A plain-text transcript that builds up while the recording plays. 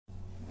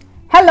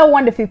Hello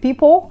wonderful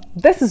people,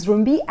 this is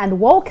Rumbi and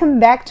welcome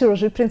back to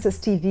Rosary Princess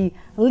TV.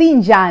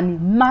 Linjani,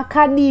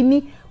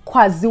 Makadini,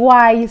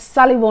 Kwaziwai,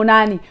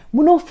 Salivonani,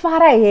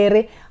 Munofara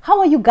here. How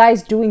are you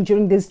guys doing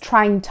during these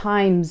trying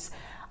times?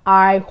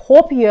 I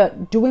hope you're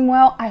doing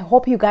well. I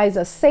hope you guys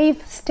are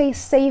safe. Stay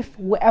safe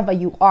wherever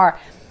you are.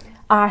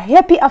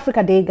 Happy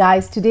Africa Day,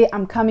 guys. Today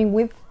I'm coming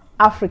with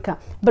Africa.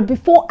 But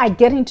before I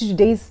get into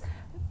today's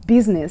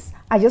business,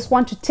 I just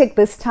want to take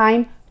this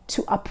time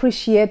to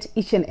appreciate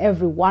each and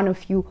every one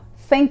of you.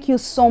 Thank you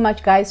so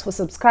much, guys, for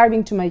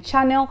subscribing to my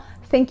channel.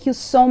 Thank you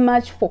so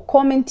much for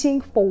commenting,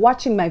 for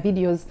watching my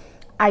videos.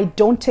 I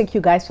don't take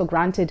you guys for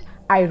granted.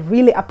 I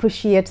really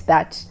appreciate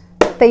that.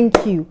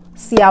 Thank you.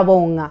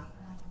 Siyabonga.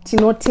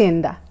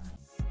 Tinotenda.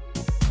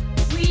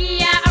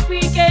 We are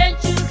African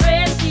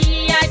children.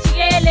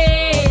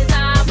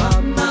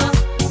 Mama,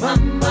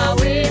 mama,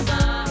 we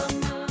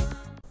mama.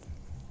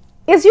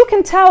 As you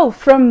can tell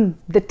from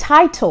the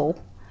title,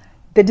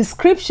 the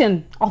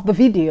description of the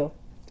video,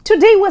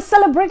 today we're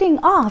celebrating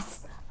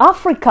us,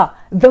 Africa,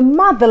 the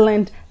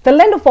motherland, the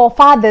land of our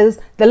fathers,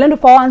 the land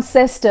of our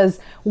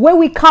ancestors, where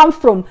we come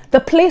from, the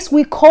place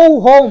we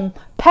call home.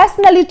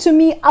 Personally, to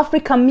me,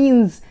 Africa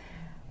means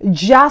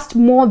just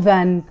more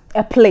than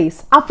a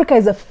place. Africa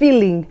is a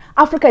feeling.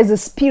 Africa is a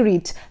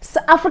spirit. So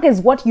Africa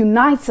is what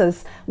unites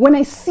us. When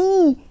I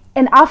see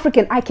an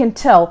African, I can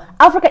tell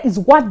Africa is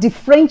what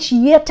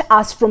differentiates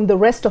us from the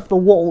rest of the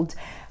world.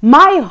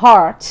 My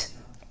heart,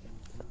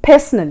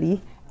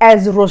 personally,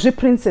 as Rosary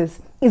Princess,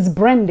 is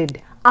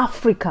branded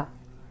Africa.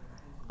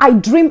 I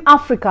dream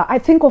Africa. I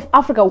think of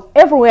Africa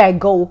everywhere I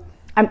go.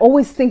 I'm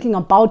always thinking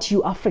about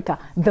you, Africa,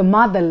 the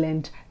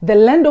motherland, the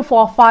land of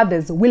our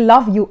fathers. We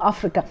love you,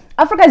 Africa.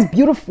 Africa is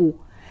beautiful.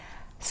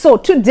 So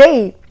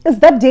today is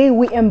that day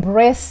we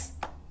embrace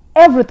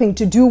everything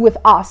to do with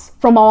us,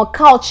 from our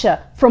culture,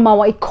 from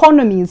our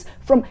economies,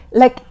 from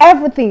like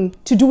everything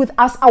to do with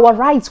us, our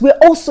rights. We're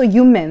also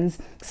humans.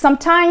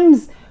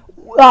 Sometimes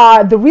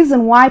the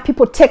reason why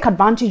people take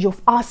advantage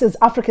of us as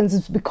Africans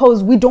is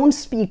because we don't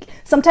speak.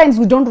 Sometimes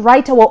we don't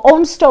write our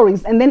own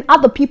stories, and then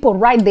other people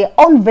write their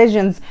own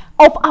versions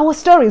of our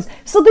stories.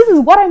 So this is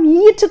what I'm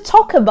here to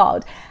talk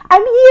about.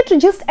 I'm here to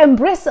just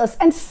embrace us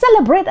and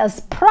celebrate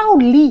us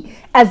proudly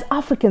as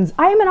Africans.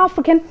 I am an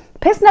African.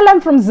 Personally, I'm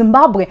from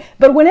Zimbabwe,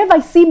 but whenever I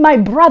see my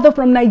brother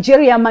from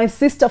Nigeria, my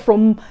sister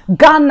from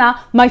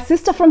Ghana, my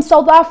sister from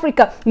South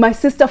Africa, my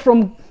sister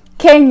from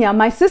Kenya,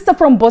 my sister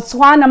from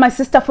Botswana, my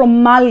sister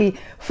from Mali,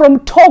 from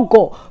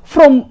Togo,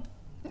 from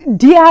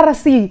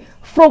DRC,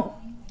 from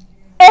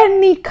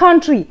any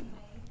country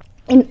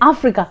in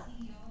Africa,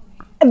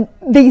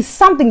 there is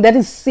something that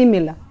is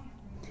similar.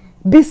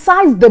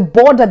 Besides the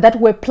border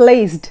that we're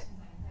placed,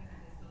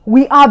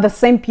 we are the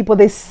same people.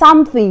 There's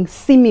something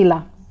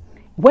similar.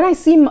 When I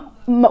see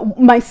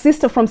my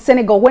sister from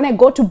Senegal, when I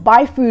go to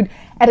buy food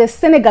at a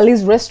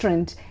Senegalese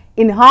restaurant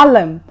in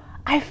Harlem,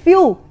 I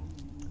feel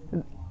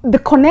the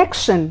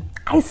connection.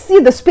 I see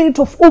the spirit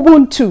of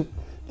Ubuntu.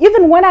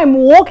 Even when I'm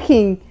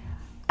walking,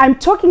 I'm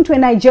talking to a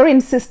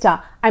Nigerian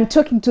sister, I'm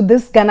talking to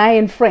this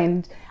Ghanaian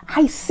friend,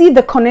 I see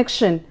the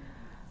connection.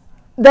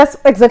 That's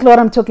exactly what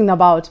I'm talking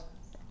about.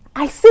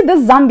 I see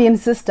this Zambian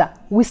sister.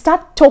 We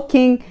start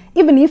talking,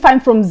 even if I'm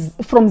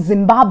from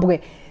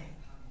Zimbabwe.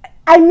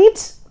 I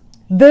meet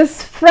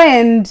this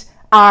friend,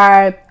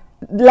 like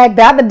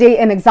the other day,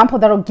 an example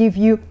that I'll give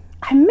you.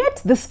 I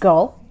met this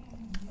girl.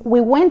 We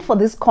went for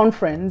this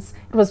conference.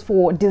 It was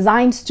for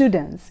design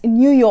students in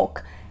New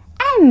York.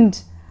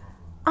 And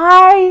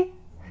I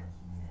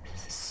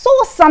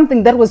saw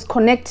something that was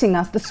connecting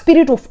us, the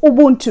spirit of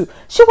Ubuntu.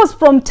 She was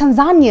from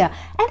Tanzania.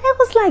 And I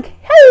was like,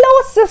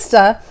 hello,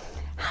 sister.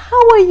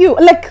 How are you?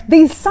 Like,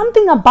 there's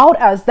something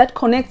about us that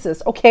connects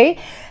us, okay?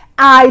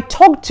 I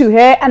talked to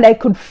her and I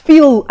could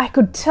feel, I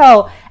could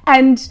tell.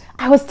 And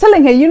I was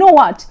telling her, you know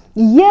what?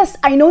 Yes,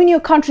 I know in your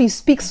country you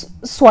speak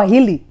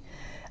Swahili.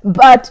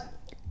 But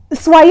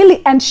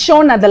Swahili and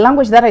Shona, the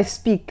language that I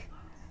speak,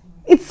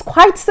 it's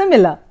quite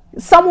similar.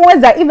 Some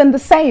words are even the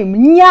same.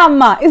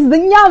 Nyama is the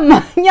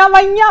nyama,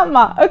 nyama,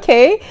 nyama,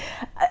 okay?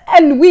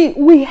 And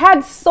we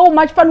had so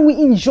much fun. We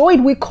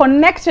enjoyed, we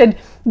connected.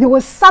 There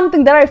was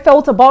something that I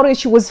felt about her.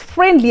 She was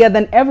friendlier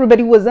than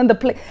everybody was in the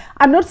place.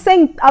 I'm not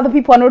saying other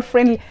people are not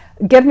friendly.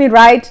 Get me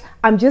right.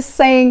 I'm just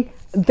saying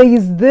there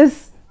is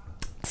this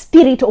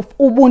spirit of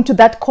Ubuntu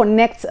that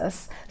connects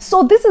us.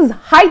 So this is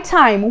high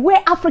time.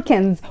 We're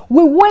Africans.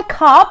 We wake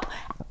up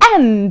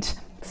and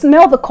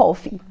smell the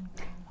coffee.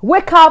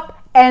 Wake up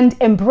and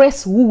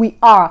embrace who we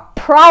are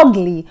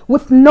proudly,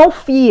 with no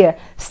fear,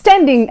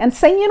 standing and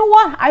saying, you know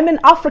what, I'm an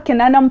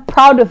African and I'm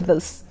proud of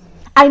this.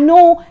 I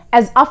know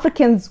as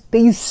Africans,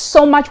 there is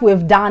so much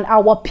we've done.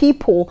 Our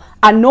people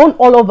are known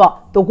all over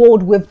the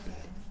world with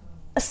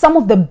some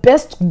of the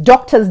best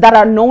doctors that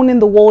are known in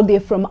the world.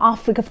 They're from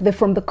Africa, they're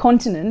from the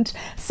continent.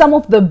 Some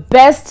of the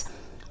best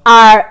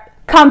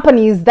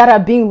companies that are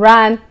being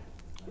run,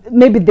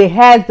 maybe the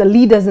heads, the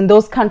leaders in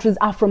those countries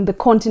are from the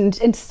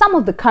continent. And some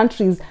of the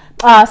countries,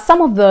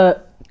 some of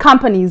the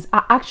companies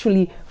are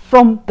actually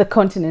from the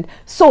continent.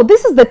 So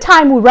this is the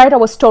time we write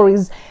our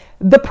stories.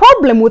 the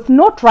problem with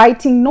not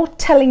writing, not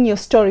telling your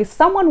story,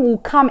 someone will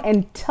come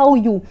and tell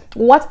you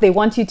what they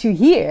want you to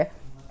hear.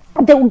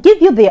 They will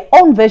give you their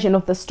own version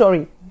of the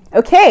story.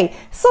 Okay,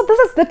 so this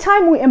is the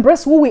time we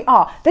embrace who we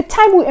are, the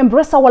time we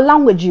embrace our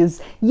languages.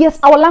 Yes,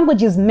 our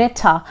languages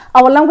matter.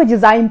 Our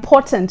languages are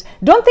important.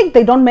 Don't think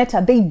they don't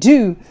matter. They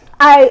do.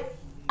 I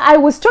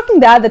was talking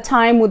the other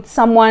time with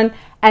someone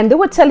and they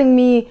were telling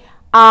me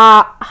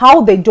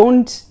how they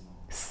don't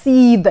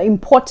see the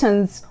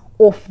importance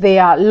of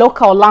their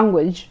local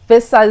language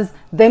versus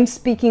them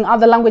speaking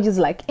other languages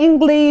like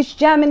English,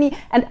 Germany,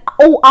 and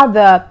all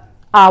other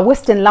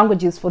Western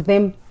languages. For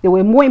them, they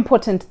were more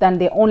important than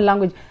their own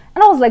language.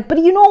 And I was like, but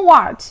you know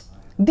what?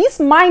 This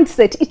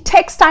mindset, it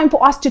takes time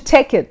for us to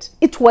take it.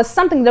 It was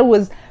something that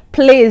was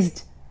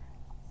placed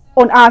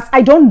on us.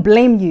 I don't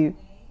blame you.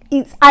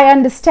 I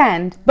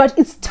understand. But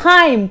it's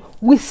time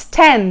we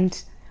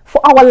stand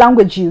for our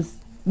languages.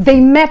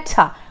 They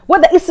matter.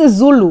 Whether it's a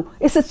Zulu,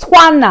 it's a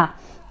Tswana,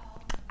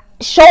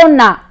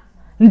 Shona,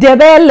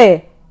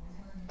 Ndebele,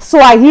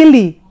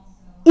 Swahili,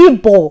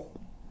 Igbo,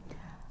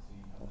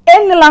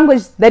 any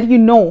language that you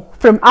know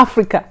from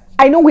Africa.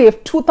 I know we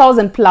have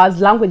 2,000 plus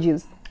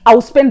languages. I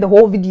will spend the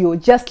whole video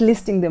just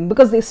listing them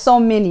because there's so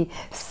many.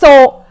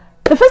 So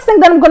the first thing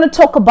that I'm going to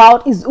talk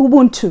about is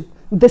Ubuntu,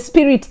 the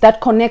spirit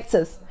that connects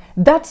us.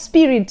 That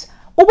spirit,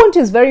 Ubuntu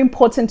is very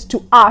important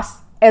to us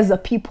as a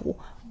people.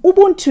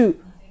 Ubuntu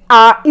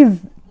is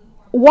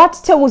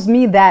what tells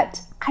me that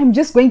I'm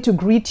just going to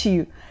greet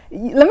you.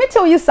 Let me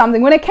tell you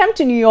something. When I came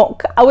to New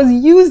York, I was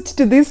used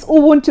to this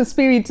Ubuntu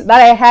spirit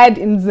that I had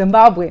in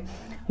Zimbabwe.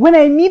 When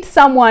I meet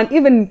someone,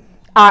 even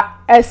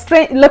a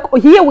strange, like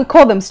here we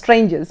call them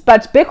strangers,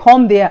 but back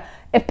home they're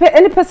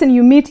any person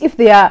you meet, if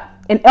they are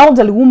an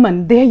elderly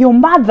woman, they're your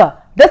mother.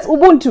 That's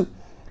Ubuntu.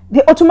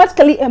 They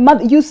automatically a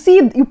mother. You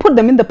put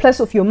them in the place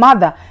of your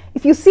mother.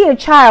 If you see a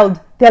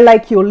child, they're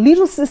like your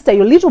little sister,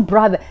 your little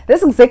brother.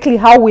 That's exactly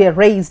how we are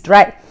raised,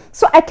 right?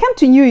 So I came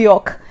to New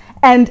York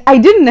and I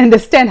didn't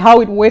understand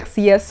how it works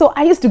here. So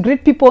I used to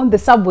greet people on the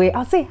subway.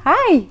 I'll say,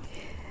 hi,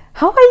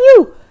 how are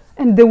you?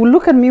 And they will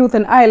look at me with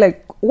an eye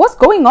like, what's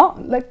going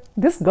on? Like,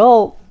 this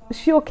girl, is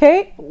she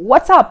okay?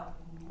 What's up?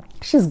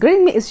 She's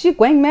greeting me. Is she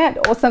going mad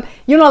or something?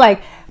 You know,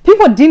 like,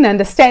 people didn't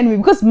understand me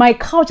because my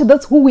culture,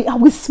 that's who we are.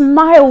 We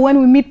smile when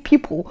we meet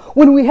people.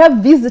 When we have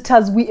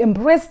visitors, we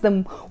embrace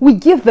them. We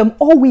give them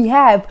all we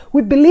have.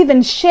 We believe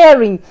in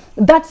sharing.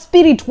 That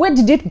spirit, where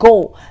did it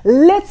go?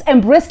 Let's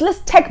embrace,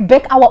 let's take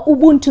back our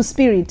Ubuntu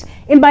spirit.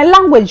 In my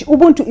language,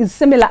 Ubuntu is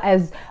similar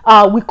as,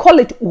 we call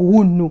it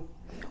Hunu.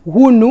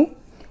 Hunu.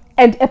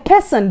 And a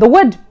person, the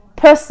word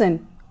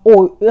person,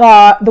 or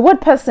the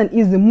word person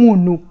is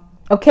Munu.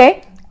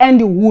 Okay? And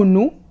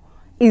Hunu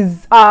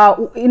is,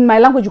 in my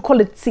language, you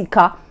call it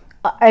Tsika.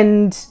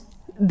 And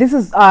this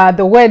is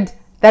the word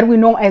that we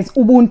know as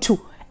Ubuntu.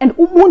 And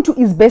Ubuntu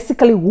is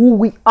basically who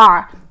we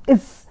are.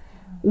 It's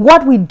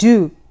what we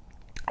do.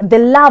 The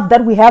love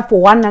that we have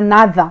for one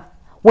another.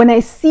 When I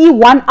see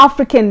one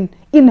African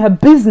in her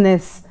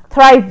business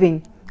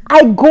thriving,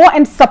 I go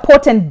and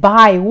support and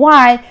buy.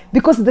 Why?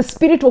 Because the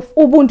spirit of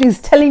Ubuntu is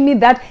telling me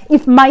that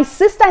if my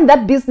sister in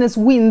that business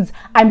wins,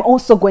 I'm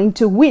also going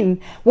to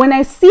win. When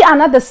I see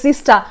another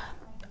sister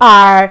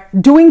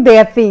doing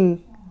their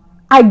thing,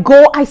 I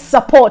go, I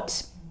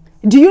support.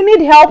 Do you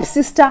need help,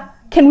 sister?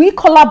 Can we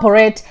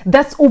collaborate?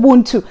 That's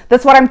Ubuntu.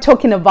 That's what I'm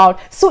talking about.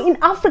 So in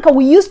Africa,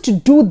 we used to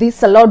do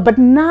this a lot, but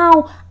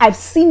now I've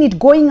seen it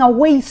going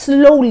away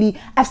slowly.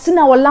 I've seen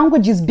our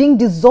languages being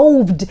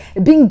dissolved,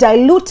 being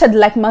diluted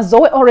like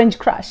Mazoe Orange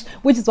Crush,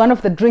 which is one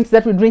of the drinks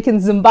that we drink in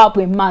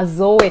Zimbabwe,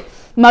 Mazoe.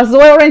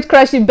 Mazoe Orange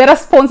Crush, you better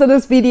sponsor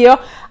this video.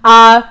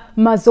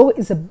 Mazoe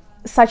is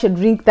such a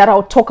drink that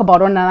I'll talk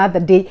about on another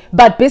day.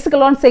 But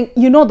basically I'm saying,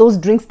 you know, those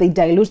drinks, they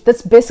dilute.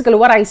 That's basically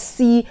what I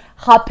see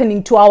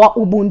happening to our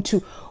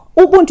Ubuntu.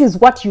 Ubuntu is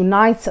what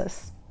unites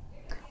us.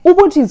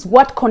 Ubuntu is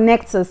what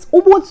connects us.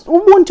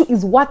 Ubuntu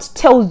is what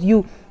tells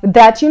you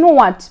that, you know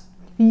what,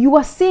 you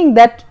are seeing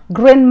that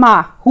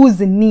grandma who's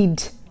in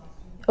need.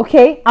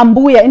 Okay,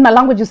 Ambuya, in my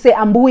language you say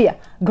Ambuya,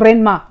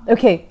 grandma.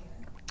 Okay,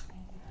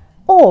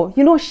 oh,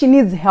 you know, she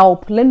needs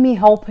help. Let me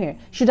help her.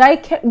 Should I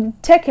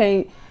take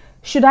her?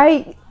 Should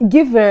I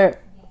give her?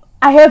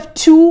 I have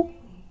two.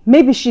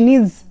 Maybe she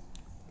needs.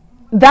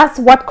 That's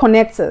what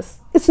connects us.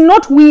 It's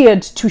not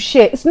weird to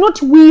share. It's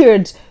not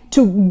weird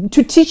to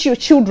teach your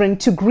children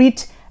to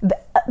greet the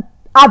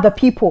other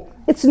people.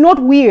 It's not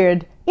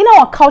weird. In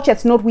our culture,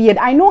 it's not weird.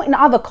 I know in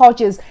other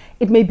cultures,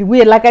 it may be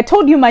weird. Like I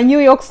told you my New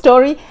York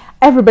story.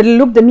 Everybody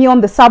looked at me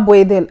on the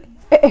subway. They're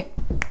like,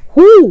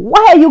 who?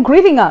 Why are you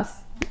greeting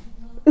us?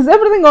 Is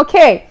everything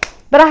okay?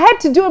 But I had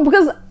to do it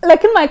because,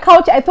 like in my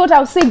culture, I thought I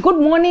would say good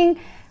morning,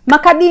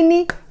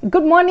 Makadini,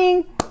 good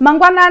morning,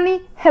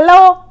 Mangwanani,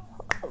 hello.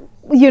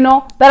 You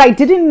know, but I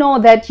didn't know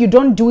that you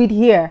don't do it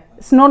here.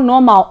 It's not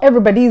normal.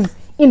 Everybody's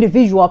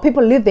individual.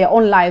 People live their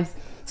own lives.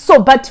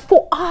 So, but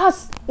for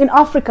us in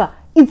Africa,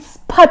 it's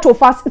part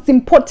of us. It's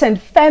important.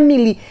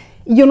 Family,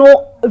 you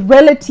know,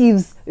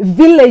 relatives,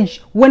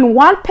 village. When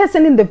one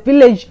person in the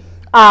village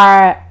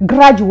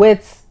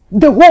graduates,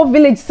 the whole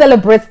village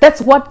celebrates.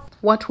 That's what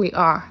what we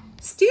are.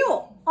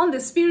 Still on the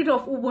spirit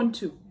of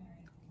Ubuntu,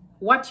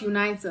 what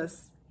unites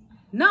us?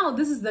 Now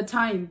this is the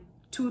time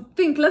to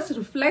think. Let's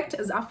reflect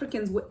as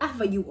Africans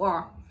wherever you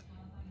are.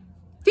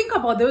 Think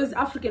about those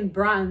African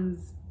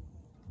brands.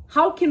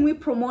 How can we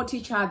promote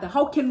each other?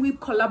 How can we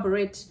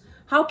collaborate?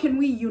 How can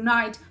we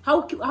unite?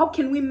 How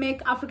can we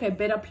make Africa a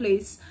better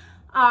place?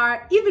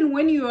 Even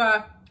when you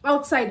are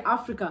outside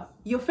Africa,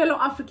 your fellow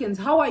Africans,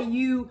 how are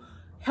you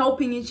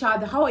helping each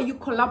other? How are you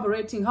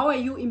collaborating? How are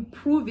you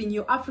improving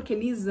your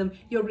Africanism,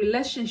 your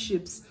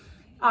relationships?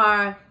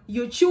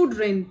 Your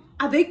children,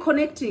 are they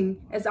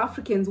connecting as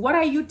Africans? What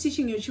are you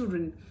teaching your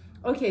children?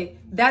 Okay,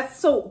 that's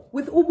so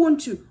with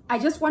Ubuntu, I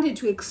just wanted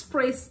to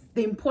express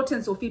the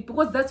importance of it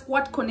because that's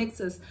what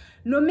connects us.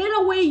 No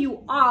matter where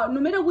you are, no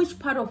matter which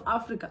part of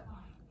Africa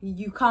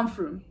you come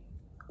from,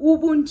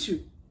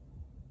 Ubuntu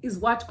is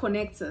what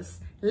connects us.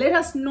 Let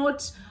us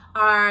not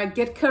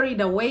get carried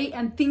away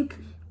and think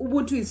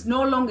Ubuntu is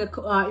no longer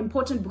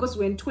important because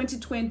we're in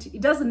 2020.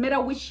 It doesn't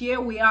matter which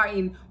year we are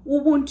in.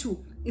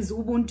 Ubuntu is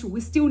Ubuntu. We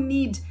still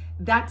need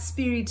that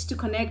spirit to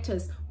connect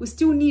us. We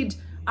still need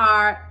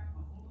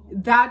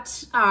that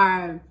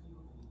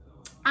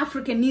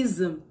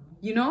Africanism,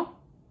 you know,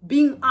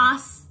 being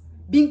us,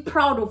 being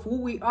proud of who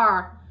we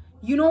are.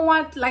 You know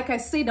what? Like I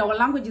said, our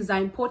languages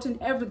are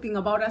important. Everything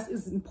about us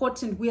is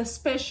important. We are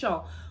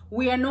special.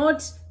 We are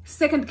not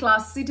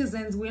second-class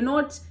citizens. We're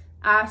not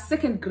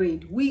second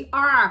grade. We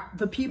are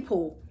the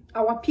people.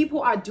 Our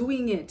people are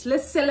doing it.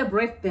 Let's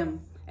celebrate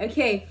them.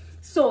 Okay.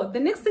 So the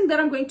next thing that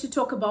I'm going to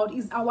talk about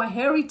is our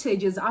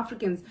heritage as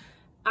Africans.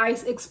 I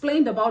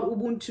explained about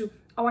Ubuntu,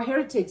 our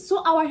heritage.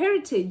 So our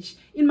heritage,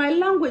 in my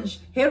language,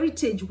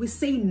 heritage, we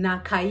say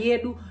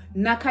Nakayedu.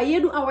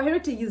 Nakayedu, our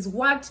heritage is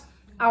what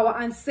our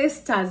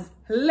ancestors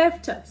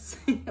left us.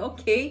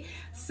 Okay.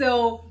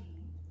 So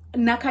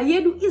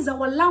Nakayedu is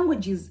our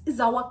languages, is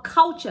our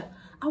culture.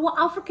 Our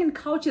African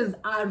cultures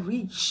are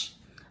rich.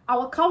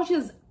 Our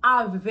cultures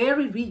are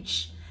very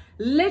rich.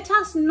 Let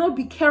us not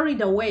be carried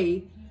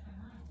away.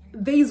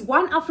 There is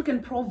one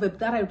African proverb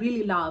that I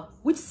really love,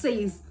 which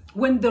says,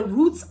 when the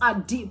roots are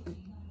deep,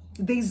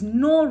 there is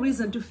no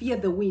reason to fear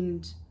the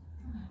wind.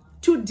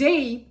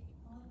 Today,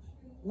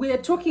 we are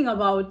talking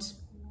about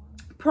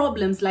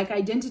problems like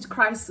identity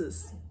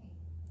crisis.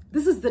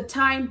 This is the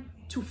time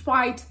to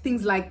fight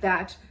things like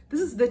that. This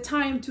is the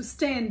time to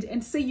stand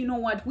and say, you know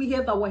what, we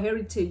have our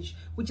heritage,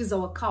 which is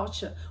our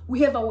culture.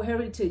 We have our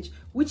heritage,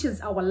 which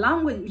is our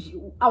language,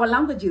 our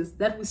languages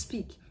that we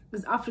speak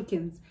as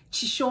Africans.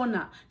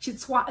 Shishona,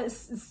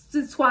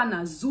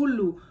 Setswana,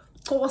 Zulu,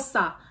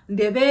 Xhosa,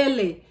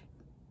 Ndebele.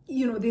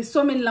 You know, there's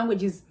so many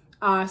languages.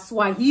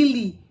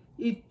 Swahili,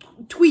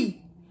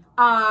 Twi,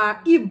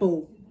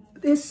 Igbo.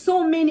 There's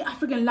so many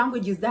African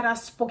languages that are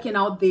spoken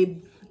out there,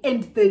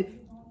 and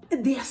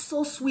they are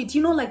so sweet.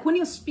 You know, like when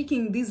you're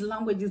speaking these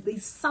languages,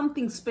 there's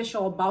something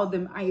special about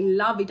them. I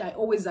love it. I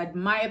always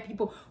admire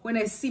people when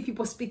I see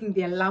people speaking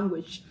their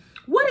language.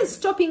 What is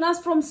stopping us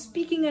from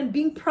speaking and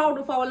being proud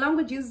of our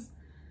languages?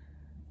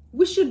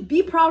 We should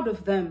be proud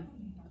of them,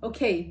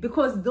 okay?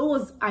 Because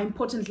those are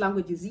important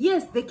languages.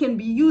 Yes, they can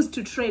be used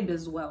to trade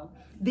as well.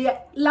 They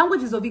are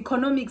languages of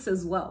economics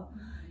as well.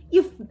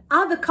 If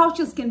other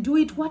cultures can do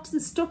it, what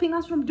is stopping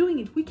us from doing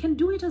it? We can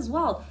do it as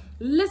well.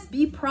 Let's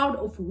be proud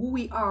of who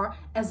we are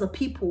as a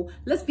people.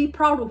 Let's be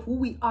proud of who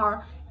we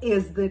are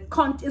as a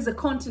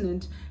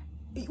continent.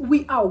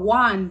 We are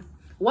one.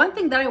 One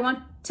thing that I want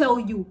to tell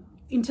you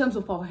in terms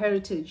of our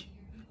heritage,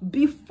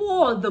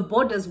 before the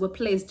borders were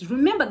placed,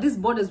 remember these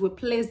borders were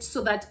placed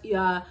so that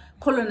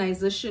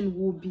colonization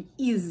will be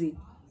easy.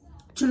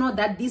 To know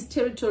that these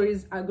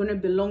territories are going to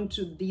belong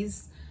to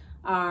these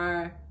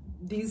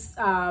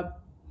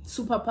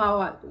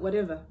superpower,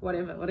 whatever.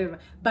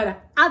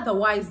 But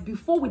otherwise,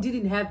 before we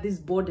didn't have these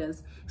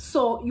borders.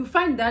 So you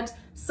find that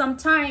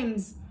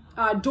sometimes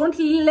don't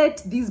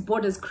let these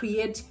borders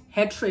create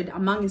hatred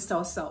amongst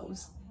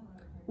ourselves.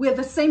 We are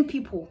the same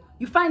people.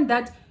 You find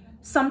that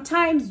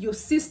sometimes your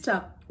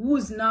sister, who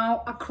is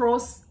now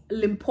across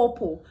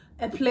Limpopo,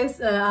 a place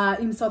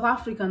in South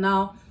Africa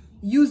now,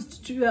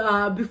 used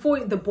to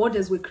before the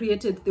borders were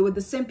created, they were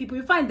the same people.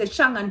 You find the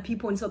Shangaan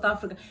people in South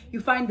Africa,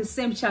 you find the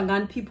same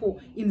Shangaan people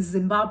in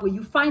Zimbabwe,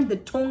 you find the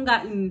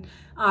Tonga in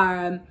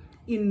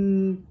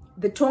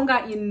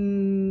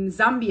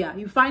Zambia,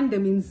 you find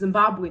them in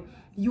Zimbabwe,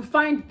 you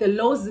find the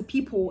Lozi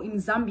people in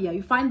Zambia,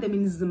 you find them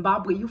in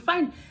Zimbabwe, you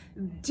find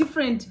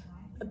different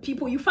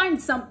people, you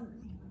find some,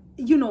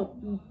 you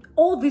know,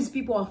 all these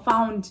people are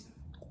found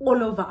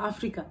all over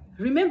Africa.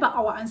 Remember,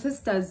 our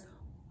ancestors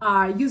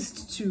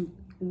used to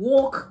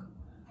walk,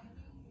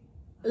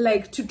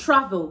 like to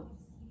travel.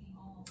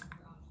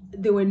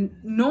 They were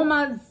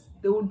nomads.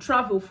 They would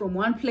travel from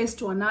one place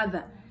to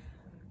another.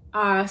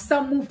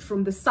 Some moved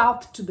from the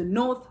south to the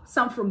north,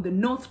 some from the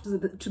north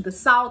to the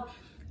south.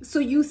 So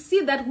you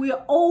see that we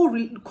are all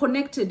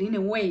connected in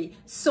a way.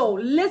 So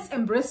let's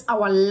embrace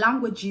our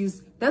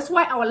languages. That's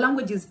why our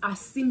languages are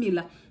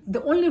similar.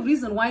 The only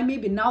reason why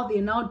maybe now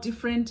they're now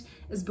different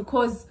is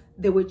because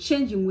they were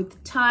changing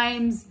with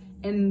times,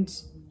 and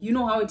you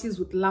know how it is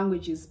with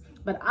languages.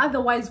 But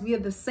otherwise, we are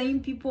the same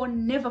people.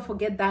 Never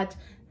forget that.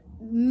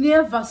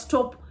 Never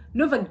stop.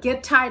 Never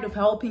get tired of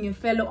helping your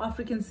fellow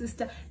African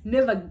sister.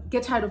 Never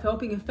get tired of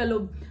helping your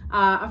fellow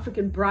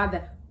African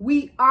brother.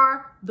 We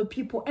are the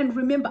people. And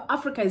remember,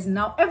 Africa is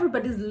now,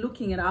 everybody's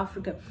looking at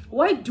Africa.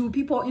 Why do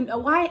people,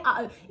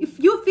 if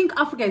you think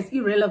Africa is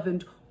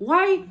irrelevant,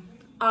 why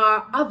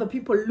are other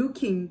people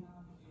looking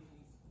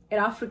at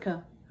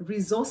Africa?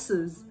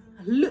 Resources.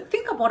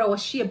 Think about our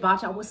shea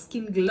butter, our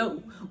skin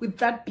glow with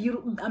that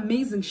beautiful,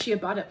 amazing shea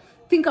butter.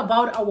 Think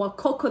about our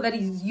cocoa that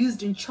is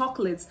used in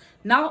chocolates.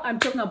 Now I'm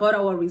talking about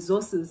our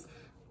resources.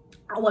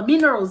 Our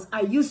minerals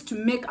are used to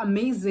make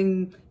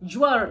amazing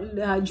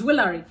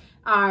jewelry.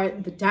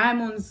 The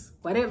diamonds,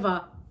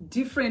 whatever,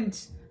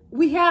 different.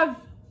 We have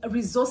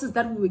resources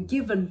that we were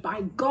given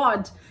by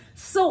God.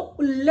 So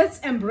let's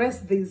embrace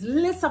this.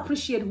 Let's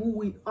appreciate who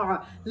we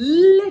are.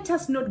 Let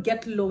us not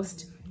get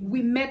lost.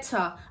 We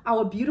matter.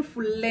 Our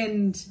beautiful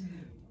land,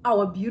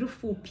 our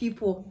beautiful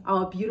people,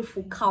 our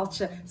beautiful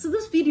culture. So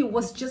this video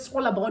was just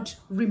all about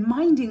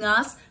reminding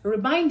us,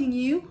 reminding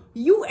you,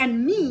 you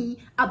and me,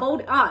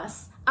 about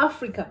us,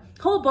 Africa.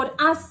 How about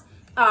us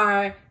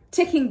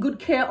taking good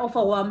care of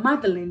our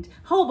motherland?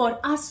 How about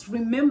us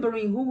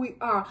remembering who we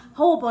are?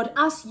 How about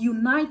us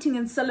uniting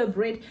and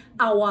celebrate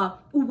our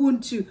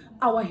Ubuntu,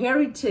 our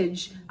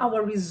heritage,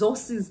 our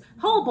resources?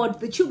 How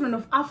about the children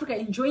of Africa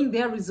enjoying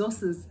their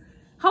resources?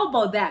 How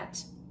about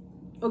that?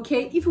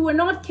 Okay, if we were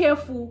not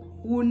careful,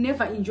 we'll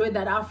never enjoy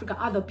that Africa.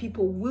 Other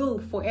people will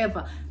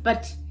forever.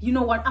 But you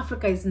know what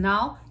Africa is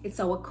now? It's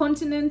our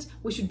continent.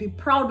 We should be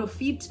proud of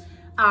it.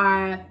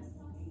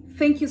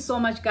 Thank you so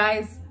much,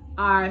 guys.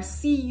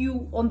 See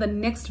you on the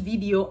next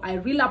video. I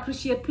really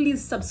appreciate.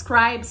 Please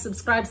subscribe,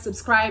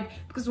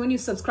 because when you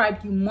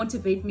subscribe, you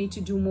motivate me to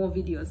do more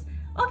videos.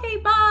 Okay,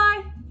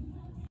 bye.